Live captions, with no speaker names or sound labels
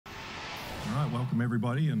Welcome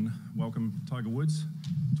everybody, and welcome Tiger Woods,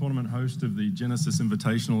 tournament host of the Genesis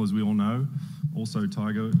Invitational, as we all know. Also,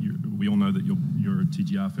 Tiger, we all know that your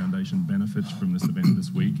TGR Foundation benefits from this event this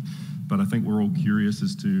week, but I think we're all curious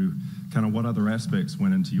as to kind of what other aspects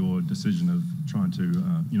went into your decision of trying to,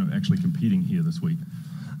 actually competing here this week.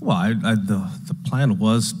 Well, the plan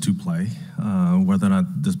was to play. Whether or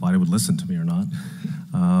not this body would listen to me or not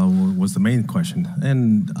was the main question.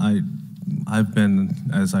 And I've been,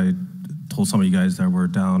 as I told some of you guys that were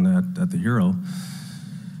down at the Hero,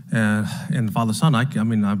 and Father Son, I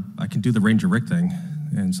can do the Ranger Rick thing,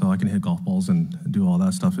 and so I can hit golf balls and do all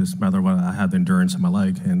that stuff. It's rather when I have the endurance in my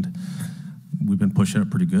leg, and we've been pushing it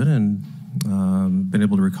pretty good, and been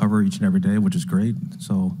able to recover each and every day, which is great.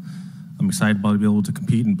 So I'm excited about to be able to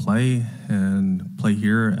compete and play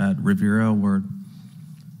here at Riviera, where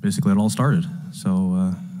basically it all started.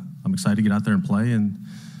 So I'm excited to get out there and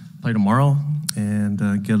play tomorrow, and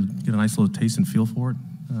get a nice little taste and feel for it.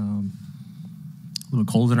 A little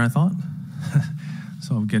colder than I thought,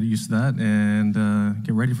 so I'll get used to that and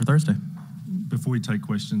get ready for Thursday. Before we take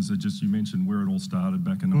questions, you mentioned where it all started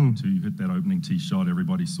back in '92. You hit that opening tee shot.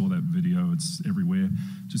 Everybody saw that video. It's everywhere.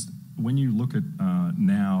 Just when you look at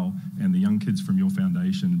now and the young kids from your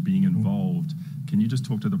foundation being involved, can you just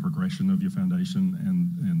talk to the progression of your foundation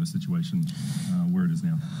and the situation where it is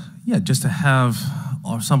now? Yeah, just to have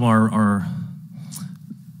some of our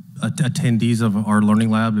attendees of our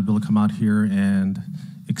learning lab to be able to come out here and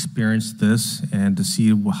experience this, and to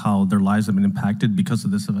see how their lives have been impacted because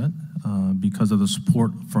of this event, because of the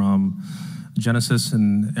support from Genesis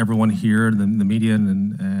and everyone here, the media,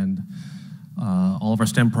 and all of our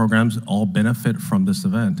STEM programs all benefit from this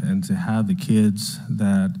event. And to have the kids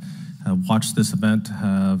that have watched this event,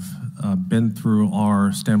 have been through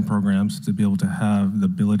our STEM programs, to be able to have the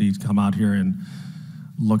ability to come out here and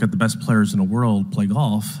look at the best players in the world play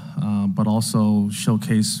golf, but also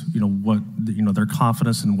showcase, what their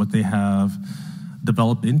confidence and what they have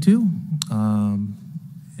developed into,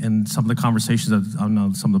 and some of the conversations that I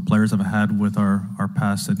know some of the players have had with our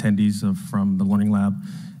past attendees from the Learning Lab.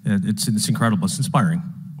 It's incredible. It's inspiring.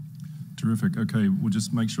 Terrific. Okay, we'll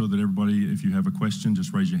just make sure that everybody, if you have a question,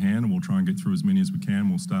 just raise your hand, and we'll try and get through as many as we can.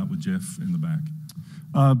 We'll start with Jeff in the back.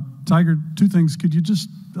 Tiger, two things. Could you just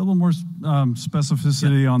a little more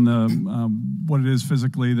specificity on the what it is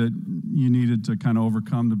physically that you needed to kind of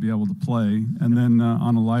overcome to be able to play? And then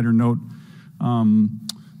on a lighter note,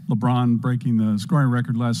 LeBron breaking the scoring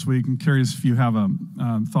record last week. I'm curious if you have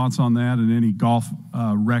thoughts on that, and any golf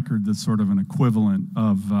record that's sort of an equivalent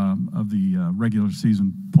of the regular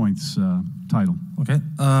season points title. Okay.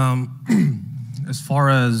 As far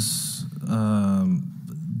as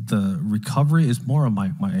the recovery is more on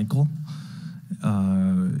my ankle,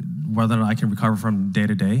 whether or not I can recover from day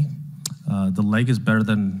to day. The leg is better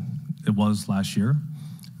than it was last year,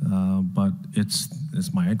 but it's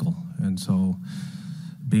my ankle, and so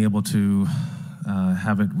being able to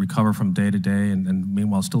have it recover from day to day, and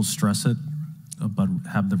meanwhile still stress it, but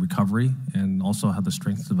have the recovery and also have the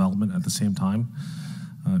strength development at the same time.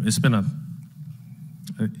 It's been an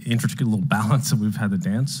intricate little balance that we've had to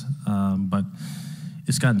dance, but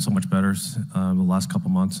it's gotten so much better the last couple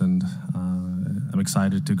months, and I'm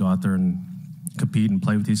excited to go out there and compete and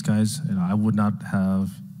play with these guys. And I would not have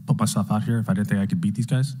put myself out here if I didn't think I could beat these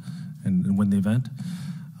guys and win the event.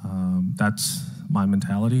 That's my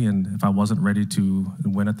mentality, and if I wasn't ready to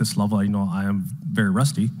win at this level, I am very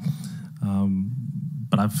rusty,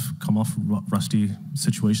 but I've come off rusty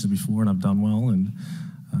situations before, and I've done well, and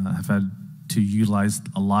I've had to utilize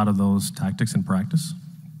a lot of those tactics in practice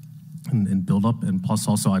and build up. And plus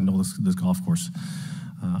also I know this golf course.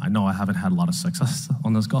 I know I haven't had a lot of success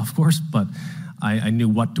on this golf course, but I knew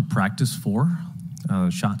what to practice for,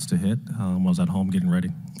 shots to hit when I was at home getting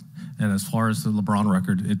ready. And as far as the LeBron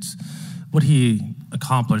record, it's what he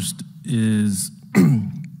accomplished is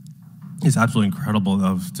absolutely incredible,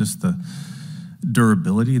 of just the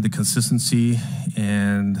durability, the consistency,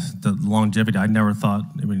 and the longevity. I never thought,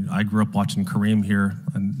 I grew up watching Kareem here.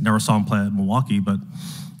 I never saw him play at Milwaukee, but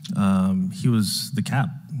he was the Cap.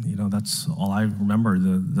 That's all I remember,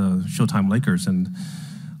 the Showtime Lakers, and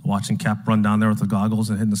watching Cap run down there with the goggles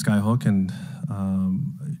and hitting the sky hook, and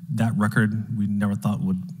that record we never thought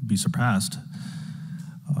would be surpassed.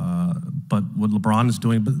 But what LeBron is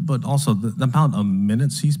doing, but also the amount of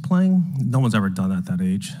minutes he's playing, no one's ever done at that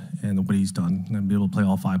age, and what he's done, and be able to play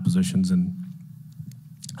all 5 positions, and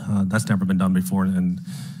that's never been done before, and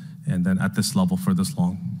then at this level for this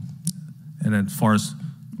long. And then as far as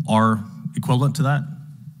our equivalent to that,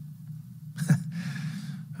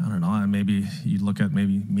 I don't know, maybe you look at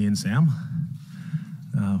maybe me and Sam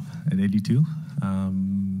at 82.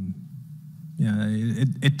 Yeah,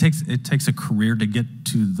 it takes a career to get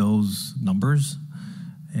to those numbers,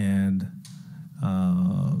 and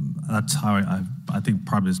that's how I think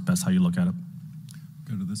probably is best how you look at it.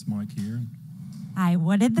 Go to this mic here. Hi,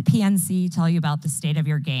 what did the PNC tell you about the state of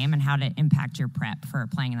your game and how to impact your prep for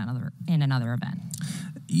playing in another event?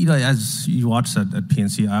 You know, as you watched at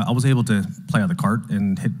PNC, I was able to play out the cart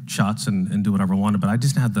and hit shots and do whatever I wanted, but I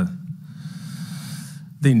just didn't have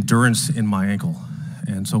the endurance in my ankle.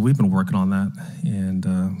 And so we've been working on that and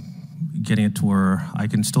getting it to where I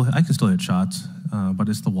can still hit shots, but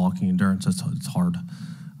it's the walking endurance. It's hard.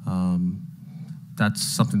 That's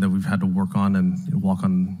something that we've had to work on and walk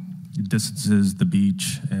on distances, the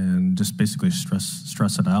beach, and just basically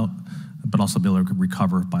stress it out, but also be able to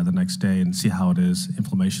recover by the next day and see how it is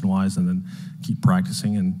inflammation-wise, and then keep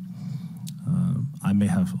practicing. And I may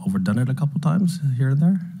have overdone it a couple times here and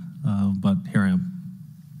there, but here I am.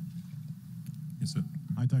 Yes, sir.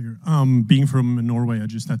 Hi, Tiger. Being from Norway, I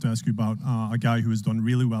just had to ask you about a guy who has done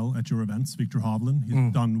really well at your events, Victor Hovland.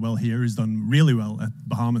 He's done well here. He's done really well at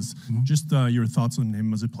Bahamas. Just your thoughts on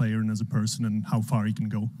him as a player and as a person and how far he can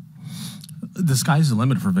go. The sky's the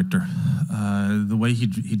limit for Victor. The way he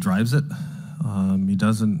drives it, he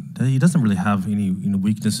doesn't really have any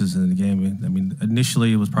weaknesses in the game. I mean,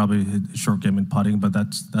 initially it was probably a short game in putting, but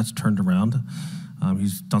that's turned around.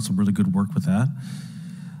 He's done some really good work with that.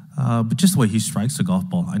 But just the way he strikes the golf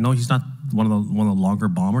ball, I know he's not one of the longer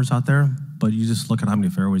bombers out there, but you just look at how many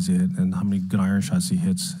fairways he hit and how many good iron shots he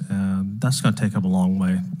hits, and that's going to take him a long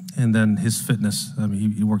way. And then his fitness, I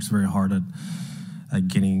mean, he works very hard at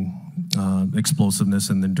getting explosiveness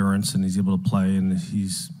and endurance, and he's able to play, and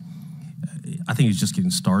I think he's just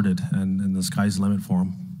getting started, and the sky's the limit for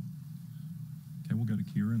him. Okay, we'll go to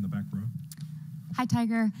Kira in the back row. Hi,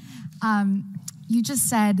 Tiger. You just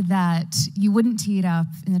said that you wouldn't tee it up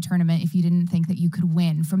in the tournament if you didn't think that you could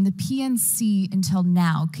win. From the PNC until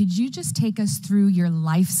now, could you just take us through your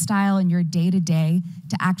lifestyle and your day-to-day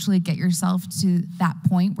to actually get yourself to that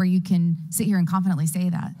point where you can sit here and confidently say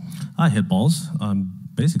that? I hit balls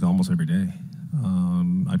basically almost every day.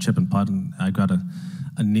 I chip and putt, and I've got a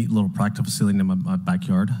neat little practice facility in my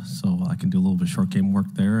backyard, so I can do a little bit of short game work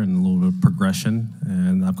there and a little bit of progression.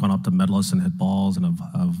 And I've gone up to Medalist and hit balls, and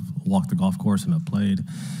I've walked the golf course and I've played.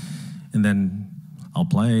 And then I'll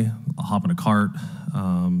play, I'll hop in a cart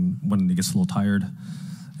when it gets a little tired.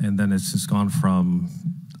 And then it's just gone from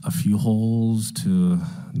a few holes to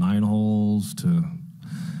 9 holes to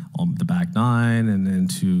the back 9, and then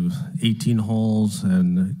to 18 holes,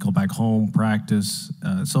 and go back home, practice.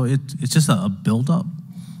 So it's just a build-up,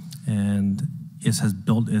 and it has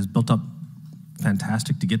built up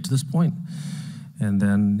fantastic to get to this point. And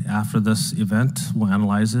then after this event, we'll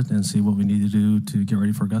analyze it and see what we need to do to get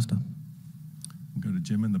ready for Augusta. We'll go to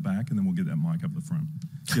Jim in the back, and then we'll get that mic up the front.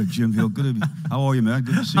 Yeah, Jim Hill, good to be. How are you, man?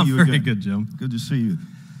 Good to see you I'm again. very good, Jim. Good to see you.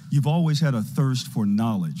 You've always had a thirst for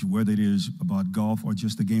knowledge, whether it is about golf or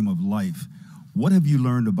just the game of life. What have you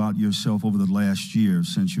learned about yourself over the last year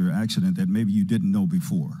since your accident that maybe you didn't know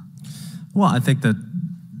before? Well, I think that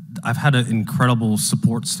I've had an incredible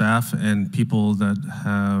support staff and people that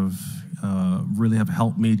have really have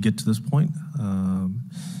helped me get to this point.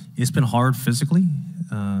 It's been hard physically,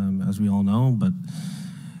 as we all know, but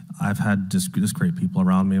I've had just great people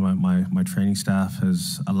around me. My training staff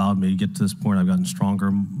has allowed me to get to this point. I've gotten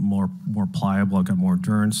stronger, more pliable. I've got more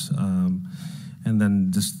endurance. And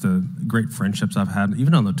then just the great friendships I've had.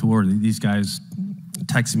 Even on the tour, these guys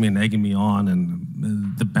texting me and egging me on,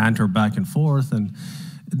 and the banter back and forth, and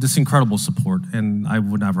this incredible support. And I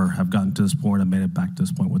would never have gotten to this point and made it back to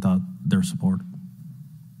this point without their support.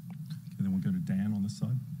 Okay, then we'll go to Dan on this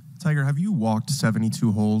side. Tiger, have you walked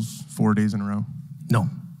 72 holes 4 days in a row? No.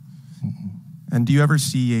 And do you ever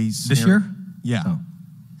see a This year? Yeah. No.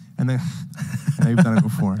 And then, I know you've done it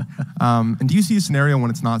before. And do you see a scenario when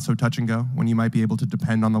it's not so touch and go, when you might be able to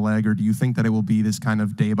depend on the leg, or do you think that it will be this kind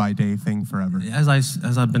of day-by-day thing forever? As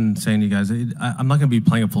I've been saying to you guys, I'm not going to be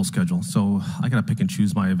playing a full schedule, so I got to pick and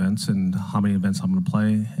choose my events and how many events I'm going to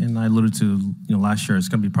play. And I alluded to, last year it's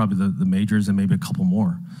going to be probably the majors and maybe a couple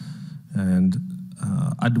more. And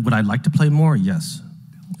would I like to play more? Yes.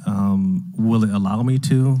 Will it allow me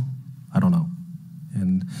to? I don't know.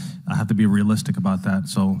 And I have to be realistic about that.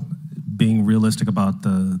 So being realistic about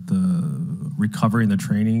the recovery and the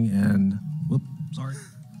training and, sorry.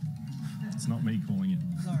 It's not me calling it.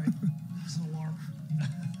 Sorry, it's an alarm.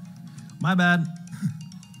 My bad.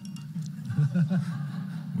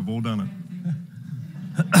 We've all done it.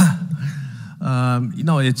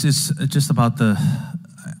 It's just about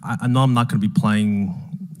I know I'm not going to be playing,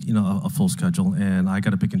 a full schedule, and I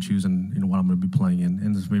got to pick and choose and what I'm going to be playing in,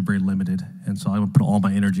 and it's going to be very limited. And so I would put all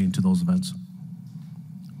my energy into those events.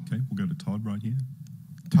 Okay, we'll go to Todd right here.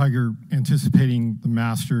 Tiger, anticipating the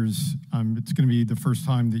Masters, it's going to be the first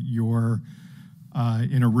time that you're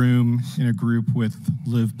in a room, in a group with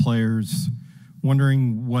LIV players.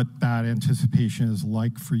 Wondering what that anticipation is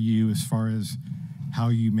like for you as far as how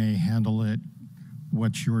you may handle it,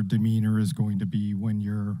 what your demeanor is going to be when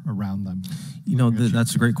you're around them. You know,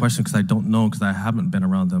 that's a great question because I don't know because I haven't been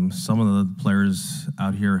around them. Some of the players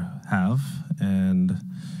out here have, and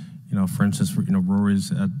you know, for instance,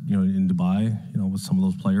 Rory's at in Dubai, with some of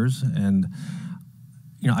those players, and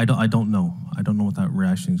I don't know what that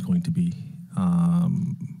reaction is going to be.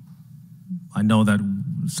 I know that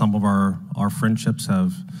some of our friendships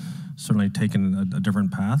have certainly taken a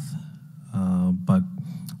different path, but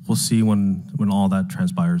we'll see when all that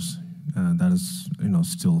transpires. That is,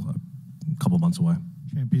 still a couple months away.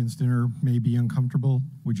 Champions dinner may be uncomfortable.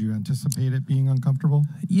 Would you anticipate it being uncomfortable?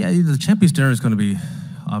 Yeah, the Champions dinner is going to be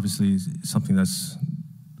obviously something that's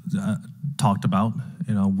talked about.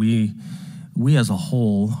 We as a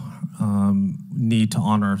whole need to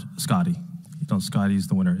honor Scotty. Scotty's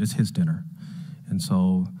the winner. It's his dinner, and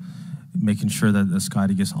so making sure that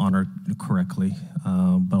Scotty gets honored correctly,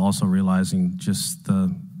 but also realizing just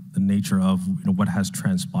the nature of what has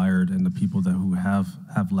transpired and the people who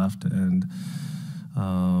have left, and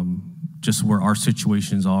just where our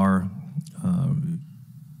situations are,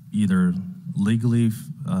 either legally,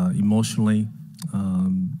 emotionally.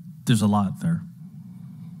 There's a lot there.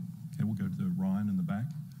 Okay, we'll go to Ryan in the back.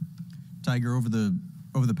 Tiger, over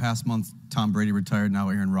the past month, Tom Brady retired. Now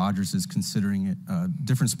Aaron Rodgers is considering it.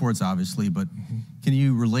 Different sports, obviously, but can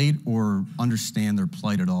you relate or understand their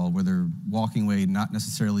plight at all, where they're walking away not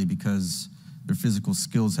necessarily because their physical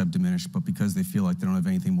skills have diminished, but because they feel like they don't have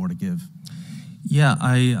anything more to give? Yeah,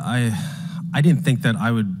 I didn't think that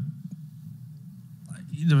I would.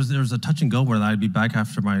 There was a touch and go where I'd be back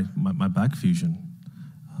after my back fusion.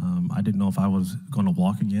 I didn't know if I was going to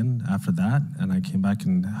walk again after that, and I came back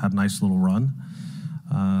and had a nice little run.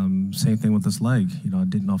 Same thing with this leg. I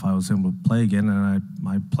didn't know if I was able to play again, and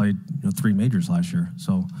I played 3 majors last year.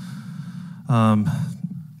 So,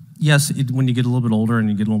 yes, when you get a little bit older and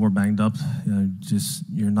you get a little more banged up,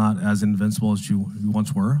 you're not as invincible as you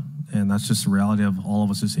once were, and that's just the reality of all of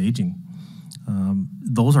us is aging.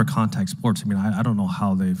 Those are contact sports. I mean, I don't know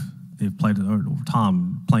how they've played it. Or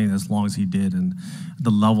Tom playing as long as he did, and the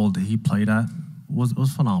level that he played at was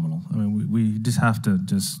phenomenal. I mean, we just have to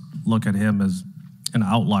just look at him as an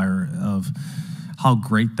outlier of how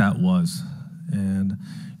great that was. And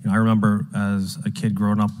I remember as a kid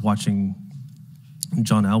growing up watching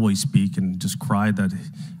John Elway speak and just cried that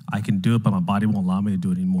I can do it, but my body won't allow me to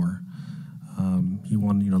do it anymore. He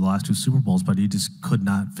won, the last 2 Super Bowls, but he just could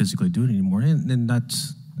not physically do it anymore. And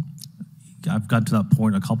that's, I've gotten to that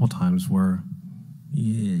point a couple times where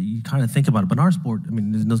you kind of think about it. But in our sport, I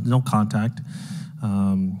mean, there's no contact. I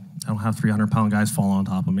don't have 300-pound guys falling on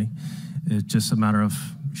top of me. It's just a matter of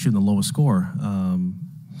shooting the lowest score.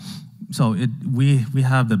 So we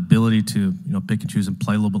have the ability to pick and choose and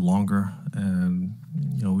play a little bit longer. And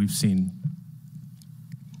we've seen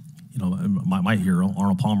my hero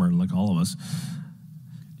Arnold Palmer, like all of us.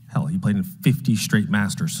 Hell, he played in 50 straight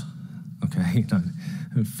Masters. Okay,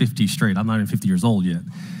 50 straight. I'm not even 50 years old yet,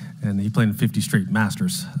 and he played in 50 straight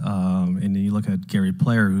Masters. And then you look at Gary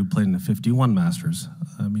Player, who played in the 51 Masters.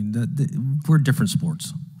 I mean, we're different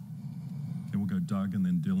sports. Okay, we'll go Doug and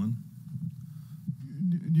then Dylan.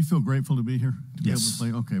 Do you feel grateful to be here? To Yes. be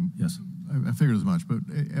able to play? Okay. Yes. I figured as much. But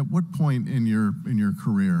at what point in your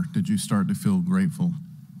career did you start to feel grateful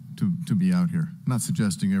to be out here? I'm not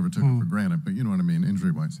suggesting you ever took it for granted, but you know what I mean,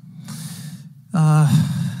 injury-wise.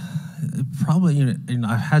 Probably,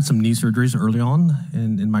 I've had some knee surgeries early on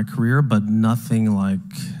in my career, but nothing like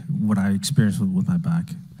what I experienced with my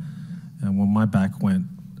back. And when my back went,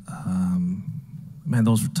 man,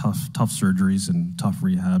 those were tough surgeries and tough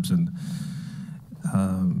rehabs. And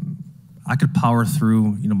I could power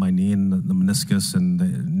through, my knee and the meniscus and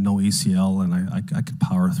no ACL, and I could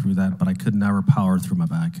power through that, but I could never power through my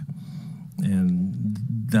back. And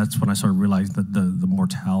that's when I started realizing that the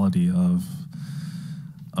mortality of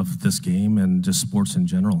this game and just sports in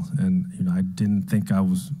general. And I didn't think I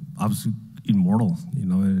was immortal.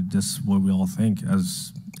 Just what we all think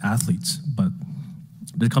as athletes. But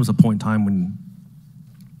there comes a point in time when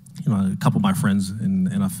a couple of my friends in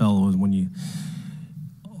the NFL was when you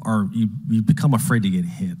become afraid to get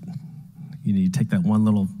hit. You take that one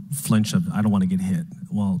little flinch of I don't want to get hit.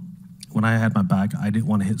 Well, when I had my back, I didn't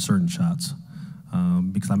want to hit certain shots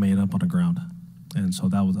because I may end up on the ground, and so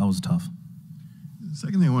that was tough. The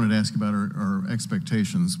second thing I wanted to ask about are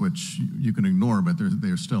expectations, which you can ignore, but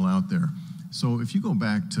they're still out there. So if you go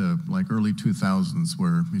back to like early 2000s,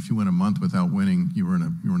 where if you went a month without winning, you were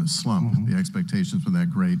in a slump. The expectations were that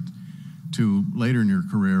great. To later in your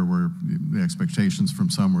career, where the expectations from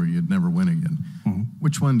some were you'd never win again.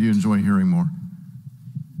 Which one do you enjoy hearing more?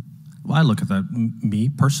 Well, I look at that. Me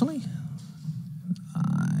personally,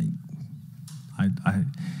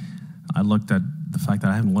 I looked at the fact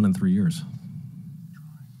that I haven't won in 3 years.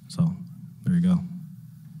 So there you go.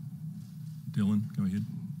 Dylan, go ahead.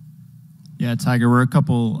 Yeah, Tiger, we're a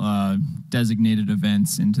couple designated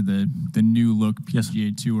events into the new look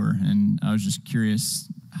PGA Tour, and I was just curious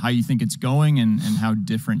how you think it's going and how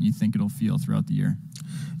different you think it'll feel throughout the year.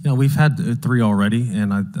 Yeah, we've had 3 already,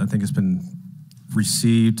 and I think it's been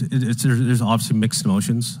received. There's obviously mixed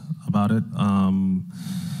emotions about it,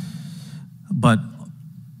 but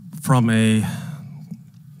from a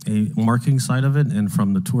marketing side of it and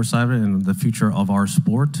from the tour side of it and the future of our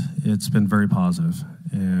sport, it's been very positive.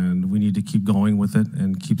 And we need to keep going with it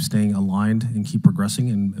and keep staying aligned and keep progressing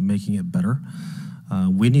and making it better.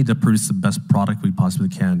 We need to produce the best product we possibly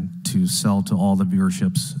can to sell to all the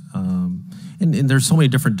viewerships. And there's so many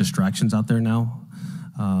different distractions out there now.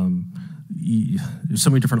 There's so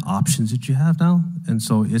many different options that you have now. And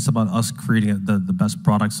so it's about us creating the best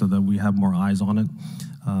product so that we have more eyes on it.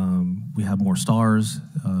 We have more stars.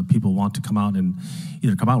 People want to come out and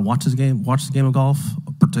either come out and watch the game of golf,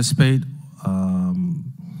 participate,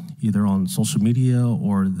 either on social media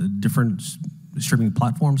or the different streaming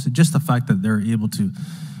platforms. Just the fact that they're able to,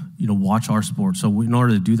 watch our sport. So in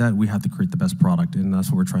order to do that, we have to create the best product, and that's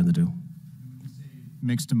what we're trying to do.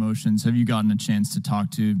 Mixed emotions. Have you gotten a chance to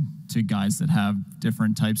talk to guys that have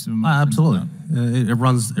different types of emotions? Absolutely. It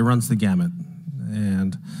runs the gamut,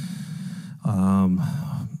 and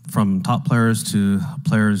from top players to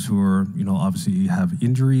players who are, obviously have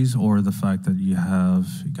injuries, or the fact that you have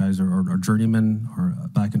guys are journeymen or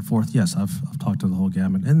back and forth. Yes, I've talked to the whole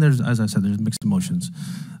gamut. And there's, as I said, there's mixed emotions.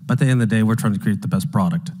 But at the end of the day, we're trying to create the best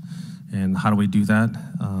product. And how do we do that?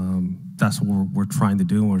 That's what we're trying to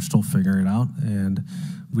do, and we're still figuring it out. And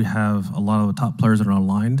we have a lot of the top players that are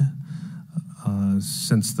aligned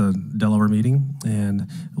since the Delaware meeting. And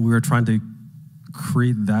we were trying to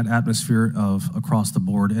create that atmosphere of across the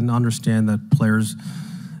board and understand that players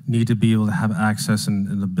need to be able to have access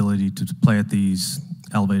and ability to play at these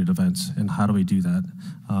elevated events. And how do we do that?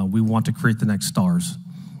 We want to create the next stars.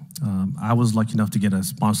 I was lucky enough to get a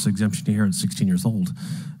sponsor exemption here at 16 years old.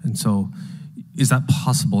 And so is that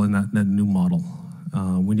possible in that new model?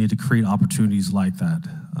 We need to create opportunities like that.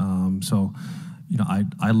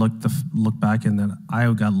 I look back, and then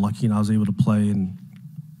I got lucky and I was able to play in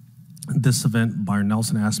this event. Byron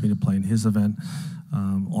Nelson asked me to play in his event.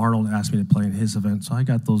 Arnold asked me to play in his event. So I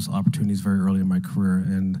got those opportunities very early in my career,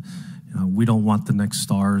 and we don't want the next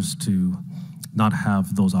stars to not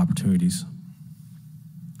have those opportunities.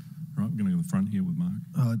 All right, we're going to go to the front here with Mark.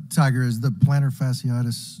 Tiger, is the plantar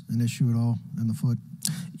fasciitis an issue at all in the foot?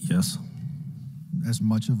 Yes. As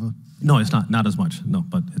much of a? No, it's not as much. No,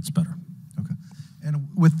 but it's better. Okay. And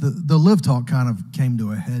with the Live Talk kind of came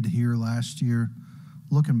to a head here last year.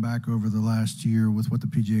 Looking back over the last year with what the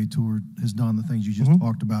PGA Tour has done, the things you just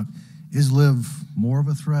talked about, is Live more of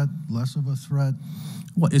a threat, less of a threat?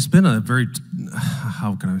 Well, it's been a very,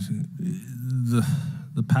 how can I say,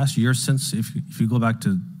 the past year since, if you go back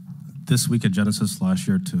to this week at Genesis last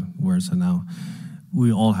year to where it's at now,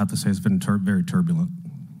 we all have to say it's been very turbulent.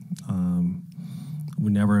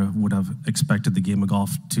 We never would have expected the game of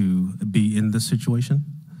golf to be in this situation.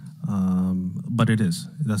 But it is.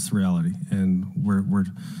 That's the reality. And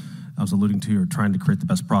I was alluding to, you're trying to create the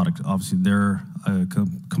best product. Obviously, they're a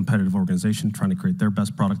competitive organization trying to create their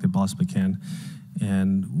best product they possibly can.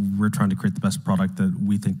 And we're trying to create the best product that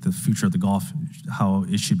we think the future of the golf, how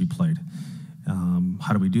it should be played.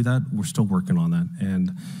 How do we do that? We're still working on that.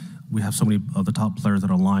 And we have so many of the top players that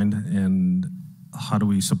are aligned. And how do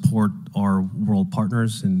we support our world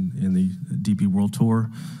partners in the DP World Tour?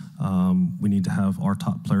 We need to have our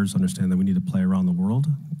top players understand that we need to play around the world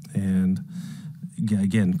and,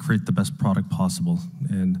 again, create the best product possible.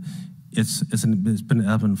 And it's been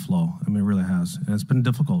ebb and flow. I mean, it really has. And it's been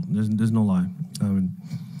difficult. There's no lie. I mean,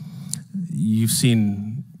 you've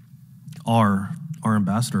seen our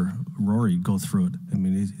ambassador, Rory, go through it. I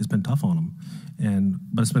mean, it's been tough on him.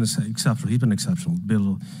 But it's been exceptional. He's been exceptional. To be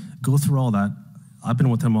able to go through all that. I've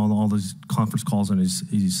been with him on all these conference calls and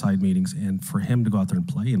his side meetings, and for him to go out there and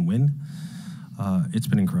play and win, it's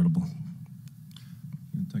been incredible.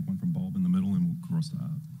 We'll take one from Bob in the middle, and we'll cross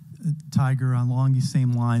that. Tiger, along these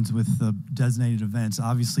same lines with the designated events,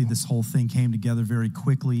 obviously this whole thing came together very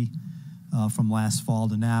quickly from last fall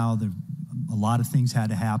to now. A lot of things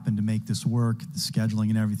had to happen to make this work, the scheduling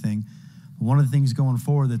and everything. One of the things going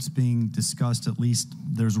forward that's being discussed, at least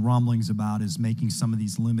there's rumblings about, is making some of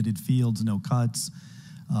these limited fields, no cuts.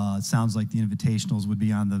 It sounds like the invitationals would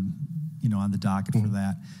be on the docket for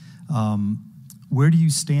that. Where do you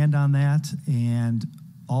stand on that? And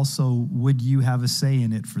also, would you have a say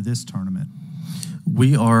in it for this tournament?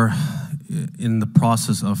 We are in the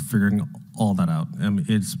process of figuring all that out. I mean,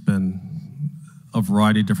 it's been a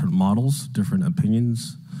variety of different models, different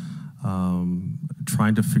opinions,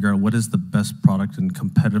 trying to figure out what is the best product and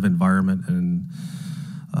competitive environment and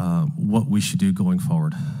what we should do going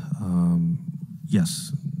forward.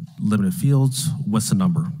 Yes, limited fields, what's the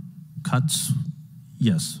number? Cuts,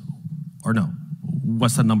 yes or no?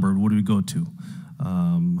 What's that number? What do we go to?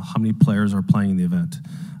 How many players are playing the event?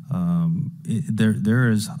 There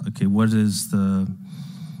is, okay, what is the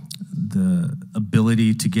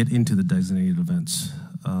ability to get into the designated events?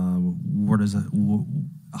 Where does it,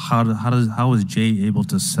 how is Jay able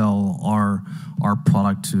to sell our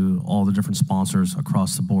product to all the different sponsors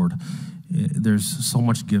across the board? There's so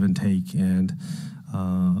much give and take, and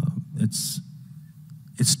it's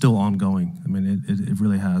still ongoing. I mean, it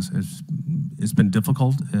really has. It's been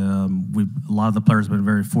difficult. A lot of the players have been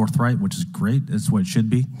very forthright, which is great. It's what it should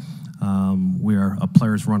be. We are a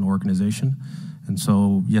players-run organization, and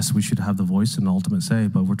so yes, we should have the voice and the ultimate say.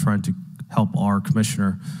 But we're trying to help our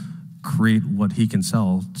commissioner create what he can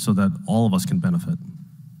sell, so that all of us can benefit.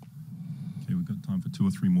 Okay, we've got time for 2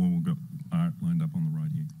 or 3 more. We've got Art lined up on the right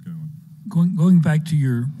here. Go on. Going back to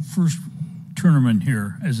your first tournament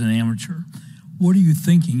here as an amateur, what are you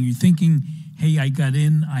thinking? Are you thinking, hey, I got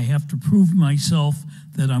in, I have to prove myself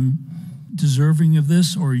that I'm deserving of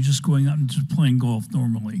this, or are you just going out and just playing golf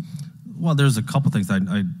normally? Well, there's a couple things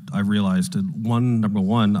I realized. Number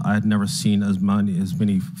one, I had never seen as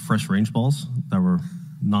many fresh range balls that were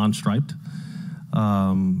non-striped.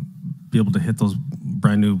 Be able to hit those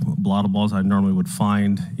brand new blotto balls I normally would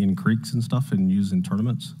find in creeks and stuff and use in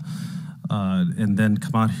tournaments. And then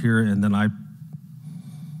come out here, and then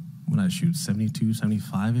when I shoot 72,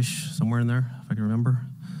 75-ish, somewhere in there, if I can remember.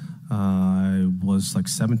 I was like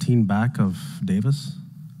 17 back of Davis.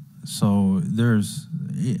 So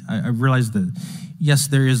I realized that, yes,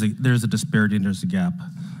 there's a disparity and there's a gap.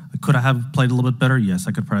 Could I have played a little bit better? Yes,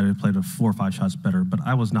 I could probably have played 4 or 5 shots better, but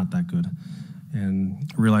I was not that good. And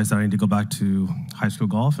realized that I need to go back to high school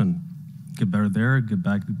golf and get better there, get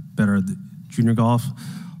back better at junior golf,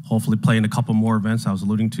 hopefully play in a couple more events. I was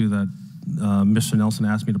alluding to that Mr. Nelson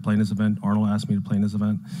asked me to play in this event, Arnold asked me to play in this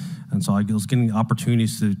event, and so I was getting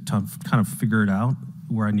opportunities to kind of figure it out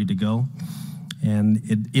where I need to go.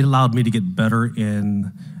 And it allowed me to get better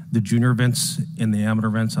in the junior events, in the amateur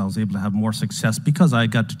events. I was able to have more success because I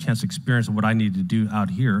got the chance to experience what I needed to do out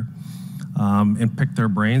here, and pick their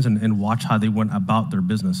brains and watch how they went about their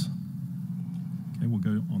business. Okay, we'll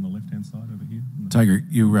go on the left-hand side over here. Tiger,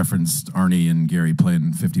 you referenced Arnie and Gary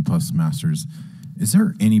playing 50-plus Masters. Is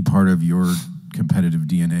there any part of your competitive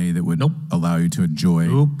DNA that would allow you to enjoy?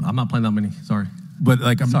 Nope, I'm not playing that many, sorry. But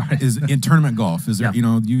like, is in tournament golf, is there,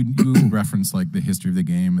 Yeah. you reference like the history of the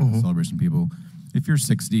game and the celebration people. If you're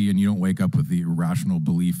 60 and you don't wake up with the irrational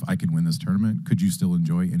belief, I can win this tournament, could you still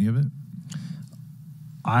enjoy any of it?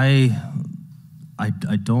 I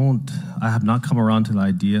have not come around to the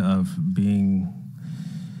idea of being,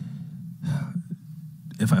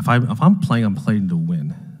 if I'm playing, I'm playing to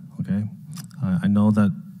win, okay? I know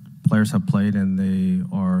that players have played and they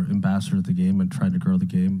are ambassadors of the game and trying to grow the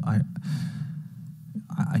game. I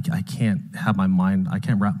can't have my mind, I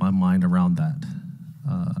can't wrap my mind around that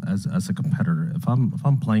as a competitor. If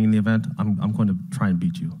I'm playing in the event, I'm going to try and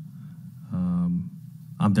beat you.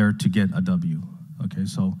 I'm there to get a W. Okay,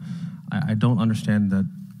 so I don't understand that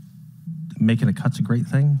making a cut's a great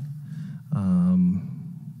thing.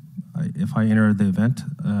 If I enter the event,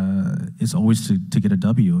 it's always to get a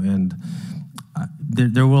W, and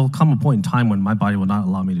there will come a point in time when my body will not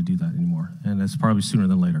allow me to do that anymore, and it's probably sooner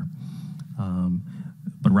than later.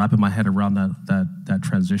 But wrapping my head around that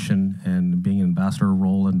transition and being an ambassador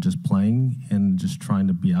role and just playing and just trying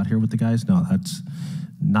to be out here with the guys, no, that's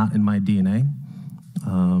not in my DNA.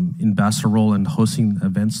 Ambassador role and hosting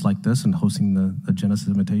events like this and hosting the Genesis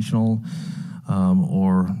Invitational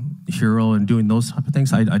or Hero and doing those type of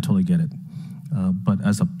things, I totally get it. But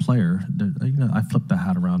as a player, I flip the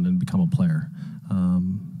hat around and become a player.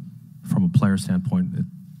 From a player standpoint,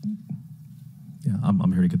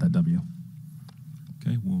 I'm here to get that W.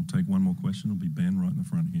 Okay, we'll take one more question. It'll be Ben right in the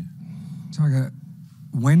front here. Tiger,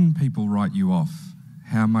 when people write you off,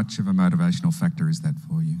 how much of a motivational factor is that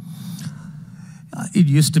for you? It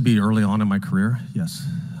used to be early on in my career, yes.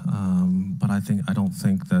 But I don't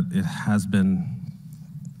think that it has been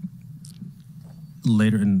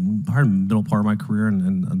later in the middle part of my career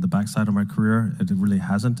and the backside of my career, it really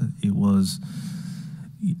hasn't. It was,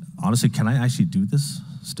 honestly, can I actually do this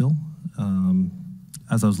still?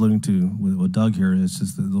 As I was alluding to with Doug here, it's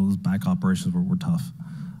just that those back operations were tough.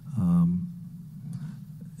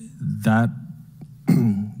 That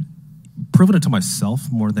proven it to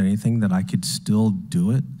myself more than anything that I could still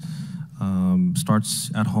do it.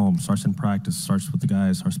 Starts at home, starts in practice, starts with the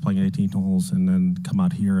guys, starts playing 18 holes, and then come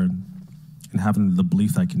out here and having the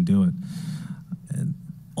belief that I can do it. And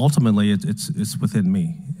ultimately, it's within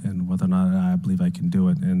me, and whether or not I believe I can do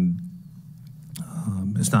it. And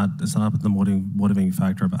it's not the motivating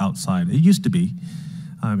factor of outside. It used to be,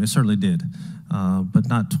 it certainly did, but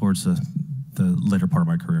not towards the later part of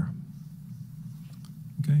my career.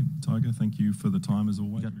 Okay, Tiger, thank you for the time as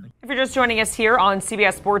always. If you're just joining us here on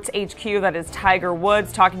CBS Sports HQ, that is Tiger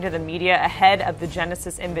Woods talking to the media ahead of the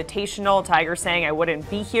Genesis Invitational. Tiger saying, I wouldn't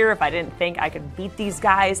be here if I didn't think I could beat these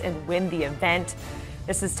guys and win the event.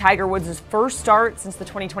 This is Tiger Woods' first start since the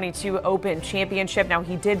 2022 Open Championship. Now,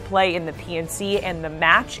 he did play in the PNC and the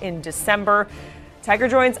match in December. Tiger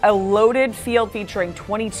joins a loaded field featuring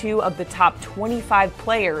 22 of the top 25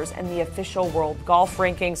 players in the official world golf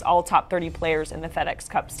rankings, all top 30 players in the FedEx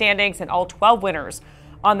Cup standings, and all 12 winners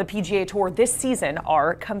on the PGA Tour this season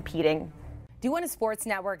are competing. Do you want a sports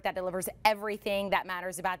network that delivers everything that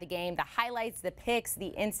matters about the game? The highlights, the picks, the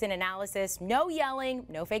instant analysis, no yelling,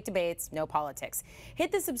 no fake debates, no politics.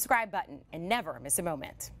 Hit the subscribe button and never miss a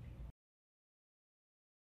moment.